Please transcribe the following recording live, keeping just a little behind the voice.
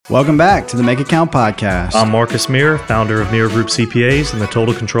Welcome back to the Make It Count podcast. I'm Marcus Mire, founder of Mire Group CPAs and the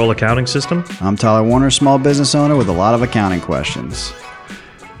Total Control Accounting System. I'm Tyler Warner, small business owner with a lot of accounting questions.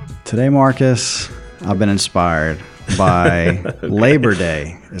 Today, Marcus, I've been inspired by Labor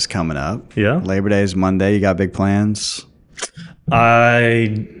Day is coming up. Yeah. Labor Day is Monday. You got big plans?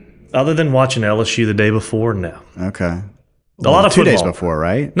 Other than watching LSU the day before, no. Okay. A lot of 2 days football. before,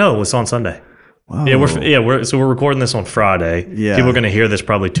 right? No, it's on Sunday. Wow. Yeah, we're recording this on Friday. Yeah. People are going to hear this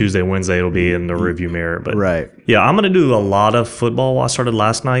probably Tuesday, Wednesday. It'll be in the review mirror. But Right. yeah, I'm going to do a lot of football. I started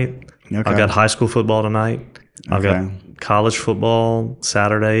last night. Okay. I've got high school football tonight. I've got college football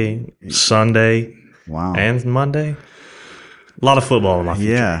Saturday, Sunday, Wow. and Monday. A lot of football in my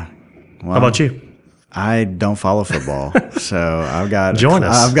future. Yeah. Well, How about you? I don't follow football, so I've got Join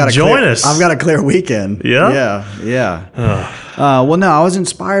us. I've got a clear weekend. Yeah? Yeah. Well, no, I was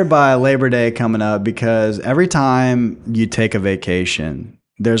inspired by Labor Day coming up because every time you take a vacation,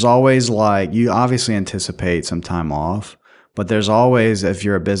 there's always you obviously anticipate some time off, but there's always, if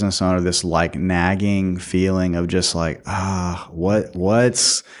you're a business owner, this nagging feeling of just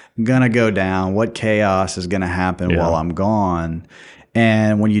what's gonna go down, what chaos is gonna happen while I'm gone.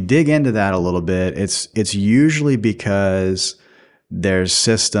 And when you dig into that a little bit, it's usually because there's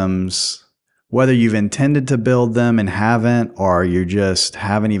systems, whether you've intended to build them and haven't, or you just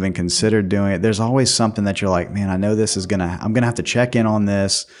haven't even considered doing it. There's always something that you're like, man, I know this is I'm gonna have to check in on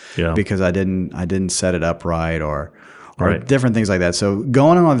this because I didn't set it up right or different things like that. So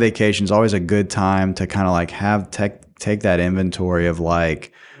going on vacation is always a good time to kind of take that inventory of all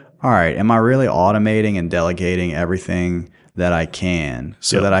right, am I really automating and delegating everything that I can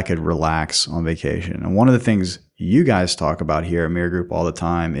so that I could relax on vacation? And one of the things you guys talk about here at Mire Group all the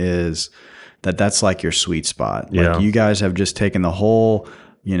time is that's your sweet spot. You guys have just taken the whole,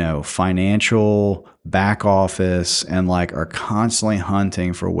 financial back office and are constantly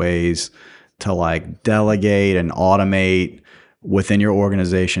hunting for ways to delegate and automate within your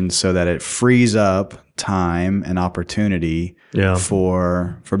organization so that it frees up time and opportunity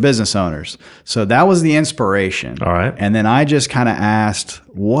for business owners. So that was the inspiration. All right. And then I just kind of asked,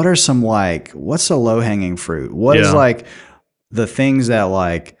 what are some what's the low-hanging fruit? What is the things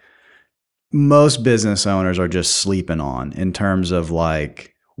that most business owners are just sleeping on in terms of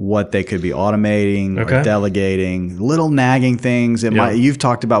what they could be automating or delegating, little nagging things. You've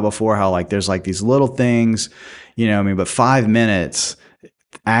talked about before how there's these little things, but 5 minutes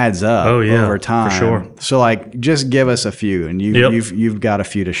adds up over time. For sure. So just give us a few, and you've got a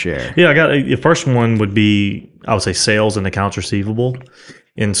few to share. Yeah, the first one would be, I would say, sales and accounts receivable.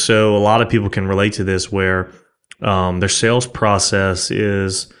 And so a lot of people can relate to this where their sales process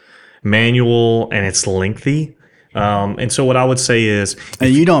is manual and it's lengthy. And so what I would say is,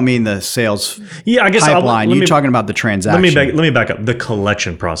 and you don't mean the sales pipeline. You're talking about the transaction. Let me back up. The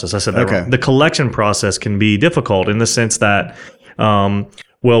collection process. I said that wrong. The collection process can be difficult in the sense that,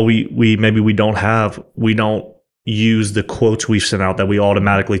 we don't use the quotes we've sent out that we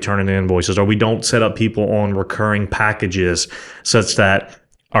automatically turn into invoices, or we don't set up people on recurring packages such that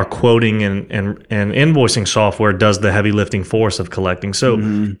our quoting and invoicing software does the heavy lifting for us of collecting. So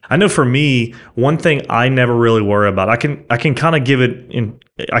I know for me, one thing I never really worry about, I can kind of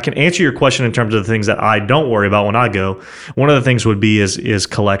I can answer your question in terms of the things that I don't worry about when I go. One of the things would be is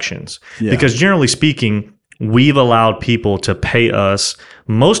collections. Because generally speaking, we've allowed people to pay us.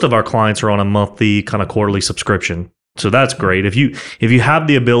 Most of our clients are on a monthly, kind of quarterly subscription. So that's great. If you have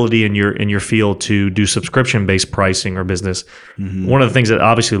the ability in your field to do subscription-based pricing or business, one of the things that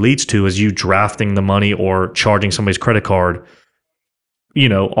obviously leads to is you drafting the money or charging somebody's credit card,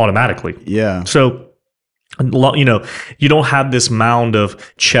 automatically. Yeah. So, you don't have this mound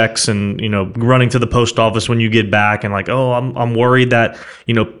of checks and, running to the post office when you get back and I'm worried that,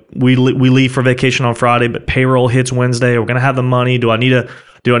 we leave for vacation on Friday, but payroll hits Wednesday. We're going to have the money. Do I need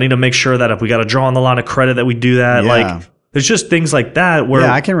to make sure that if we got to draw on the line of credit that we do that? Yeah. There's just things like that where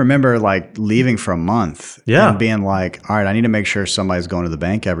I can remember leaving for a month and being all right, I need to make sure somebody's going to the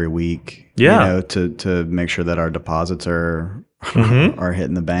bank every week, to make sure that our deposits are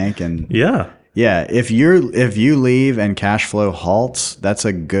hitting the bank. And if you leave and cash flow halts, that's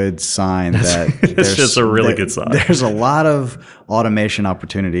a good sign that it's just a really good sign. There's a lot of automation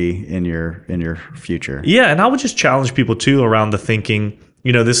opportunity in your future. Yeah, and I would just challenge people too around the thinking,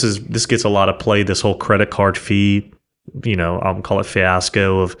 this gets a lot of play, this whole credit card fee, I'll call it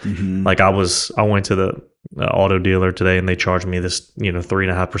fiasco of I went to the auto dealer today and they charged me this,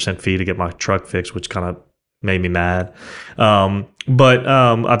 3.5% fee to get my truck fixed, which kind of made me mad. But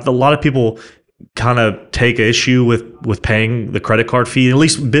a lot of people kind of take issue with paying the credit card fee, at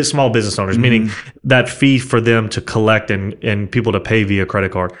least small business owners, meaning that fee for them to collect and people to pay via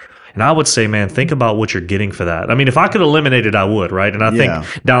credit card. And I would say, man, think about what you're getting for that. I mean, if I could eliminate it, I would, right? And I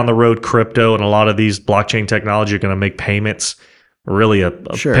think down the road, crypto and a lot of these blockchain technology are going to make payments really a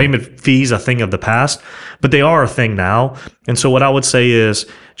payment fees a thing of the past, but they are a thing now. And so what I would say is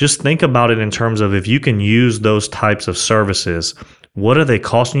just think about it in terms of if you can use those types of services, what are they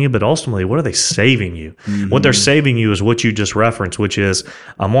costing you? But ultimately, what are they saving you? What they're saving you is what you just referenced, which is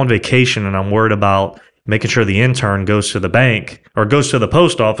I'm on vacation and I'm worried about making sure the intern goes to the bank or goes to the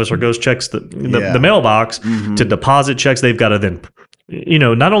post office or goes checks the mailbox to deposit checks. They've got to then,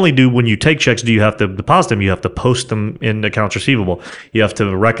 not only when you take checks, do you have to deposit them, you have to post them in accounts receivable. You have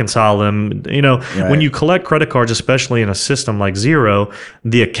to reconcile them. When you collect credit cards, especially in a system like Xero,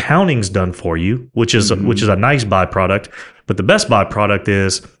 the accounting's done for you, which is a nice byproduct. But the best byproduct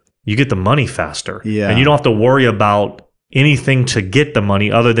is you get the money faster. And you don't have to worry about anything to get the money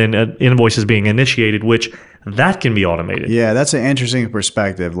other than invoices being initiated, which that can be automated. Yeah, that's an interesting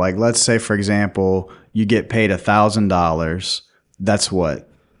perspective. Like, let's say, for example, you get paid $1,000. That's what?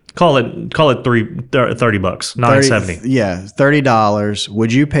 Call it $30, $9.70. Yeah, $30.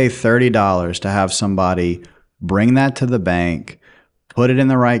 Would you pay $30 to have somebody bring that to the bank, put it in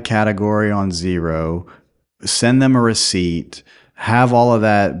the right category on Xero, send them a receipt, have all of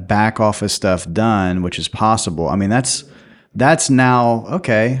that back office stuff done, which is possible? I mean, that's now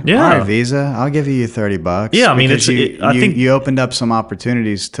okay. Yeah. All right, Visa, I'll give you $30. Yeah, I mean, I think you opened up some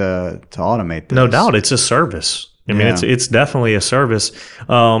opportunities to automate this. No doubt, it's a service. I mean, it's definitely a service.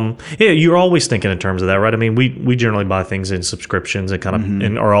 You're always thinking in terms of that, right? I mean, we generally buy things in subscriptions and kind of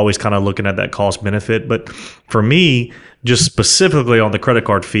and are always kind of looking at that cost benefit. But for me, just specifically on the credit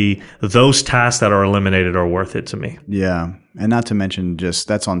card fee, those tasks that are eliminated are worth it to me. Yeah, and not to mention just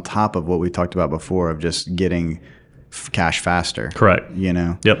that's on top of what we talked about before of just getting cash faster. Correct.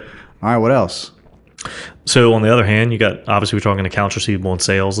 Yep. All right, what else? So on the other hand, you got, obviously we're talking accounts receivable and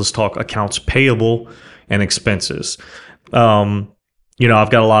sales. Let's talk accounts payable and expenses. I've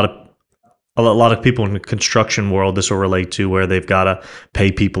got a lot of people in the construction world this will relate to, where they've got to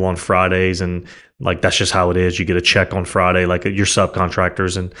pay people on Fridays, and like that's just how it is. You get a check on Friday, like your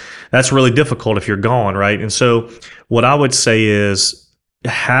subcontractors, and that's really difficult if you're gone, right? And so what I would say is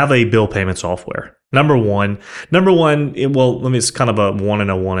have a bill payment software. Number one, it's kind of a 1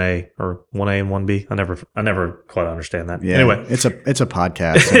 and a 1A or 1A and 1B. I never quite understand that. Yeah. Anyway, it's a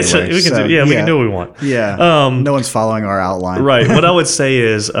podcast. Anyway, we can do what we want. Yeah. No one's following our outline. Right. What I would say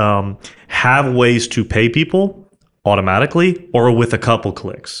is have ways to pay people automatically or with a couple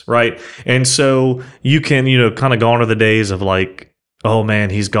clicks, right? And so you can, kind of gone are the days of like, oh man,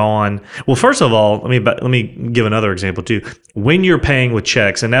 he's gone. Well, first of all, let me give another example too. When you're paying with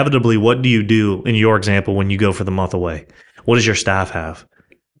checks, inevitably, what do you do in your example when you go for the month away? What does your staff have?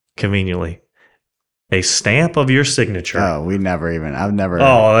 Conveniently, a stamp of your signature. Oh, I've never.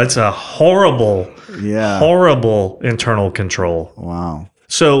 Oh, that's a horrible internal control. Wow.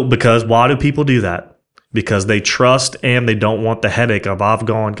 So, why do people do that? Because they trust and they don't want the headache of I've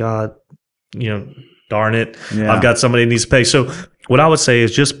gone, God, darn it, I've got somebody that needs to pay. So what I would say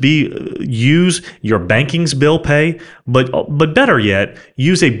is just use your banking's bill pay, but better yet,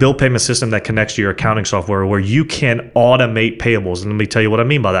 use a bill payment system that connects to your accounting software where you can automate payables. And let me tell you what I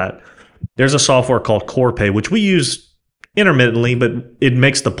mean by that. There's a software called CorePay, which we use intermittently, but it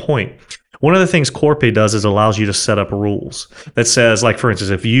makes the point. One of the things CorePay does is allows you to set up rules that says, like, for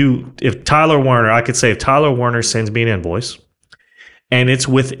instance, if Tyler Werner, I could say if Tyler Werner sends me an invoice and it's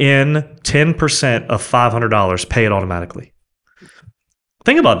within 10% of $500, pay it automatically.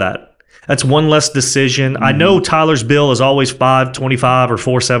 Think about that. That's one less decision. I know Tyler's bill is always $525 or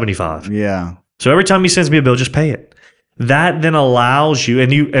 $475. Yeah. So every time he sends me a bill, just pay it. That then allows you,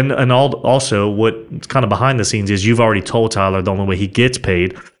 and also what's kind of behind the scenes is you've already told Tyler the only way he gets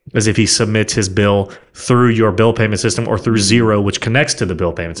paid is if he submits his bill through your bill payment system or through Xero, which connects to the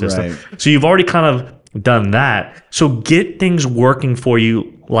bill payment system. Right. So you've already kind of done that. So get things working for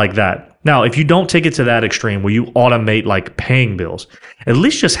you like that. Now, if you don't take it to that extreme where you automate like paying bills, at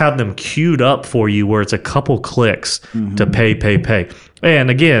least just have them queued up for you where it's a couple clicks to pay. And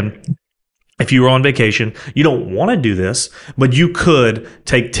again, if you were on vacation, you don't want to do this, but you could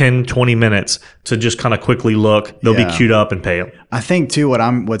take 10, 20 minutes to just kind of quickly look. They'll be queued up and pay them. I think too,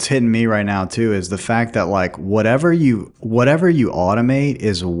 what's hitting me right now too is the fact that like whatever you automate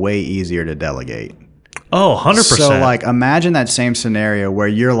is way easier to delegate. Oh, 100%. So like imagine that same scenario where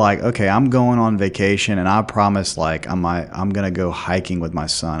you're like, okay, I'm going on vacation and I promise like I'm going to go hiking with my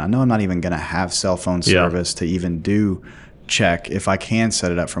son. I know I'm not even going to have cell phone service to even do check if I can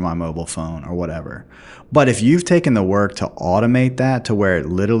set it up for my mobile phone or whatever. But if you've taken the work to automate that to where it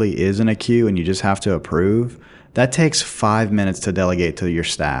literally is in a queue and you just have to approve, that takes 5 minutes to delegate to your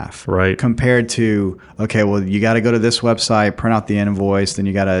staff. Right. Compared to, okay, well, you got to go to this website, print out the invoice, then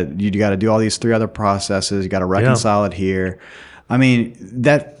you got to do all these 3 other processes. You got to reconcile it here. I mean,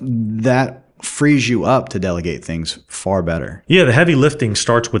 that frees you up to delegate things far better. Yeah, the heavy lifting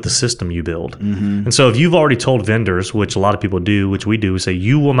starts with the system you build. And so if you've already told vendors, which a lot of people do, which we do, say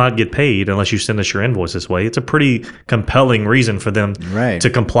you will not get paid unless you send us your invoice this way, it's a pretty compelling reason for them to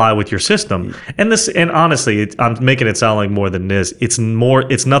comply with your system. And honestly, I'm making it sound like more than this. It's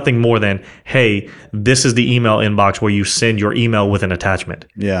nothing more than, hey, this is the email inbox where you send your email with an attachment.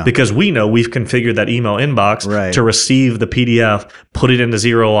 Yeah. Because we know we've configured that email inbox to receive the PDF, put it into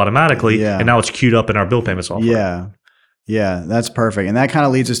Xero automatically, and now it's queued up in our bill payment software. Yeah, that's perfect. And that kind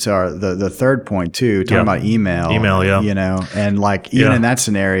of leads us to the third point too, talking about email. You know, and like even in that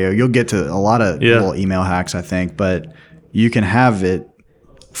scenario, you'll get to a lot of little email hacks, I think, but you can have it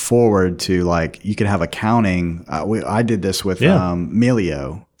forward to like, you can have accounting. I did this with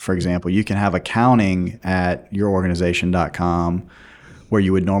Melio, for example. You can have accounting at yourorganization.com where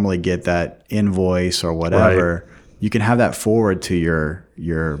you would normally get that invoice or whatever. You can have that forward to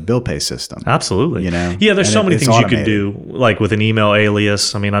your bill pay system. Absolutely. You know? Yeah, there's so many things you could do, like with an email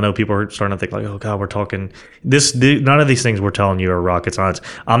alias. I mean, I know people are starting to think like, oh God, we're talking this. None of these things we're telling you are rocket science.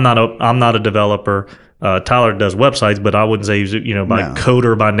 I'm not a developer. Tyler does websites, but I wouldn't say he's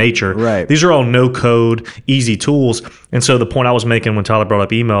coder by nature. Right. These are all no code, easy tools. And so the point I was making when Tyler brought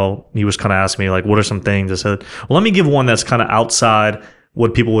up email, he was kind of asking me like, what are some things? I said, well, let me give one that's kind of outside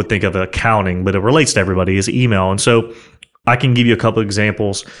what people would think of accounting, but it relates to everybody, is email. And so I can give you a couple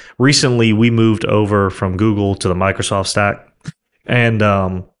examples. Recently, we moved over from Google to the Microsoft stack. And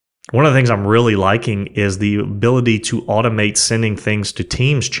one of the things I'm really liking is the ability to automate sending things to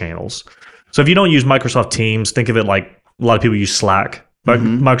Teams channels. So if you don't use Microsoft Teams, think of it like a lot of people use Slack.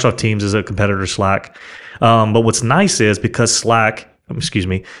 Microsoft Teams is a competitor to Slack. But what's nice is because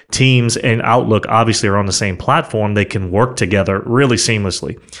Teams and Outlook obviously are on the same platform, they can work together really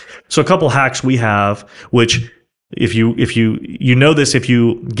seamlessly. So a couple hacks we have, which if you know this, if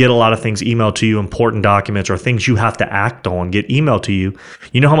you get a lot of things emailed to you, important documents or things you have to act on get emailed to you,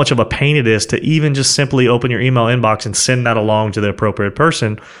 you know how much of a pain it is to even just simply open your email inbox and send that along to the appropriate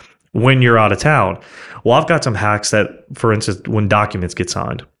person when you're out of town. Well, I've got some hacks that, for instance, when documents get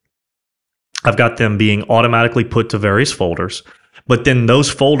signed, I've got them being automatically put to various folders. But then those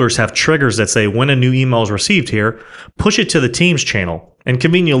folders have triggers that say when a new email is received here, push it to the Teams channel. And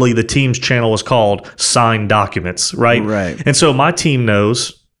conveniently, the Teams channel is called Signed Documents, right? Right. And so my team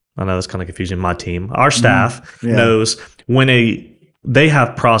knows, I know that's kind of confusing, my team, our staff knows when they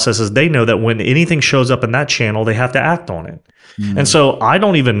have processes, they know that when anything shows up in that channel, they have to act on it. And so I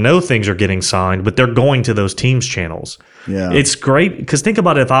don't even know things are getting signed, but they're going to those Teams channels. Yeah. It's great because think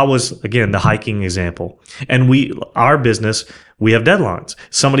about it, if I was, again, the hiking example, and our business, we have deadlines.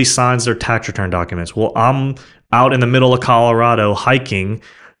 Somebody signs their tax return documents. Well, I'm out in the middle of Colorado hiking,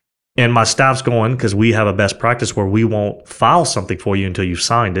 and my staff's going, because we have a best practice where we won't file something for you until you've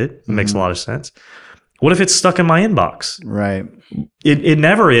signed it. It makes a lot of sense. What if it's stuck in my inbox? Right. It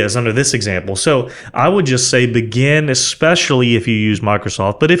never is under this example. So I would just say begin, especially if you use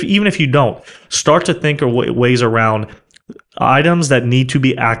Microsoft, but even if you don't, start to think of ways around items that need to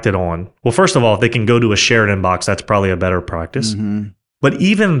be acted on. Well, first of all, if they can go to a shared inbox, that's probably a better practice. But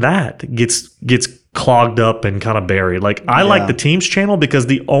even that gets clogged up and kind of buried. Like I like the Teams channel because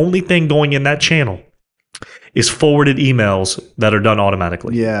the only thing going in that channel is forwarded emails that are done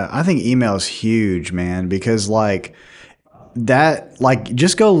automatically. Yeah, I think email is huge, man, because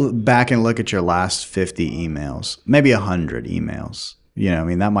just go back and look at your last 50 emails, maybe 100 emails. You know, I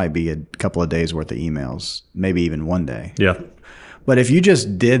mean, that might be a couple of days worth of emails, maybe even one day. Yeah. But if you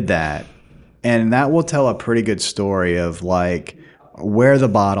just did that, and that will tell a pretty good story of like where the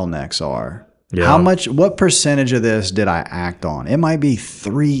bottlenecks are. Yeah. What percentage of this did I act on? It might be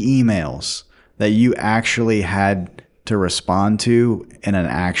 3 emails that you actually had to respond to in an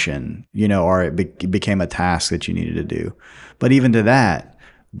action, or it became a task that you needed to do. But even to that,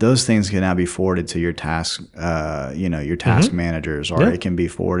 those things can now be forwarded to your task, your task managers, or it can be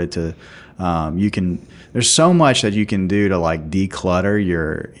forwarded to, there's so much that you can do to like declutter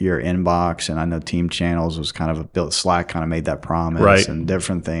your inbox. And I know Team Channels was kind of built, Slack kind of made that promise and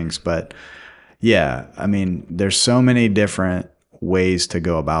different things. But yeah, I mean, there's so many different ways to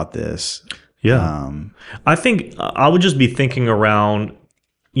go about this. Yeah. I think I would just be thinking around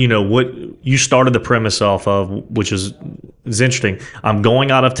what you started the premise off of, which is interesting. I'm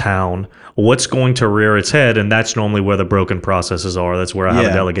going out of town. What's going to rear its head? And that's normally where the broken processes are. That's where I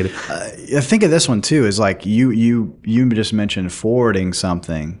haven't delegated. I think of this one too, is like you just mentioned forwarding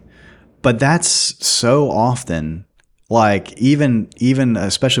something, but that's so often, like even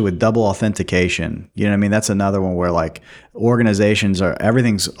especially with double authentication, you know what I mean? That's another one where like organizations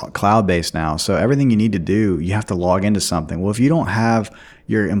everything's cloud based now. So everything you need to do, you have to log into something. Well, if you don't have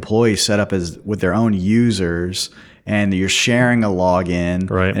your employees set up as with their own users and you're sharing a login,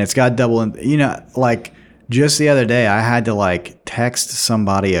 right, and it's got double, like just the other day, I had to like text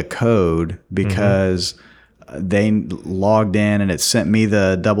somebody a code because they logged in and it sent me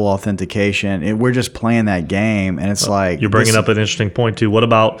the double authentication. And we're just playing that game, and it's like you're bringing up an interesting point too. What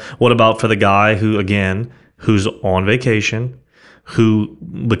about for the guy who's on vacation, who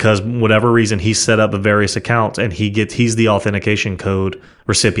because whatever reason he set up various accounts and he's the authentication code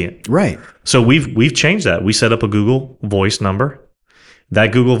recipient. Right. So we've changed that. We set up a Google Voice number.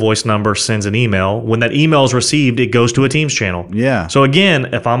 That Google Voice number sends an email. When that email is received, it goes to a Teams channel. Yeah. So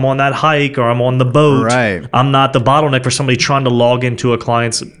again, if I'm on that hike or I'm on the boat, right, I'm not the bottleneck for somebody trying to log into a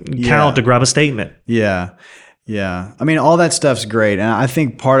client's account to grab a statement. Yeah. Yeah. I mean, all that stuff's great. And I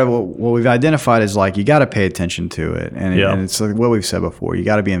think part of what we've identified is like, you got to pay attention to it. And it's like what we've said before, you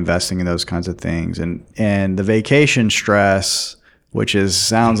got to be investing in those kinds of things. And the vacation stress, which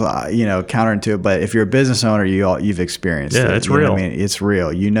sounds counterintuitive, but if you're a business owner, you've experienced it. It's real. I mean, it's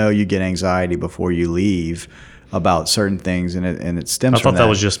real. You get anxiety before you leave about certain things, and it stems from that. I thought that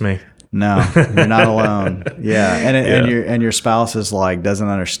was just me. No, you're not alone. Yeah, and your spouse is like doesn't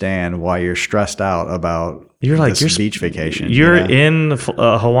understand why you're stressed out about this beach vacation. You're in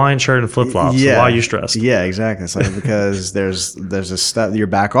a Hawaiian shirt and flip flops. Yeah. So why are you stressed? Yeah, exactly. It's like because there's a stuff your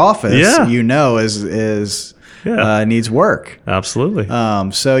back office is needs work. Absolutely.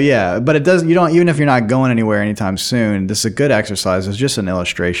 But it doesn't. You don't, even if you're not going anywhere anytime soon. This is a good exercise. It's just an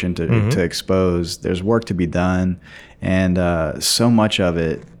illustration to expose. There's work to be done, and so much of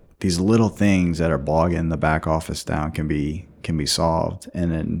it. These little things that are bogging the back office down can be solved.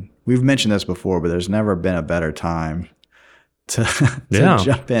 And then we've mentioned this before, but there's never been a better time to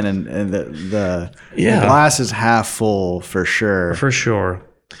jump in, and the glass is half full for sure. For sure.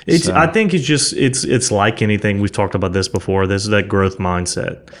 I think it's like anything. We've talked about this before. This is that growth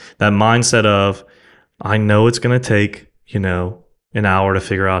mindset. That mindset of, I know it's going to take, an hour to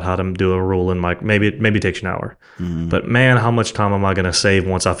figure out how to do a rule in maybe it takes an hour. Mm-hmm. But man, how much time am I going to save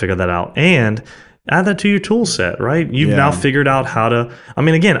once I figure that out? And add that to your tool set, right? You've now figured out how to,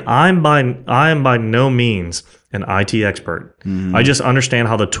 again, I am by no means an IT expert. Mm-hmm. I just understand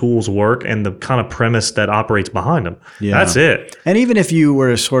how the tools work and the kind of premise that operates behind them. Yeah. That's it. And even if you were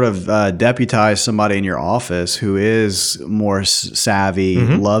to sort of deputize somebody in your office who is more savvy,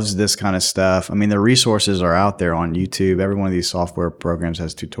 loves this kind of stuff, the resources are out there on YouTube. Every one of these software programs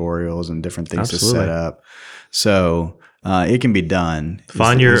has tutorials and different things to set up. So it can be done.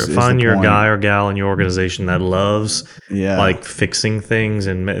 Find your guy or gal in your organization that loves like fixing things,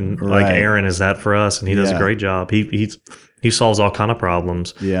 and like Aaron is that for us, and he does a great job. He solves all kind of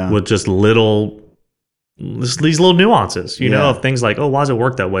problems with just these little nuances, you know, of things like, oh, why does it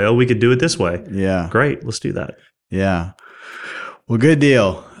work that way? Oh, we could do it this way. Yeah, great, let's do that. Yeah, well, good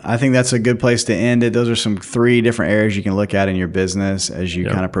deal. I think that's a good place to end it. Those are some 3 different areas you can look at in your business as you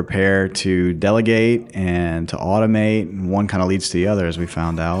kind of prepare to delegate and to automate. And one kind of leads to the other, as we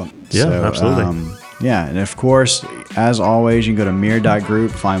found out. Yeah, so, absolutely. And of course, as always, you can go to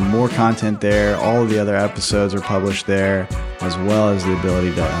mire.group, find more content there. All of the other episodes are published there, as well as the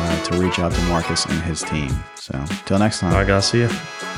ability to reach out to Marcus and his team. So, till next time. All right, guys, see you.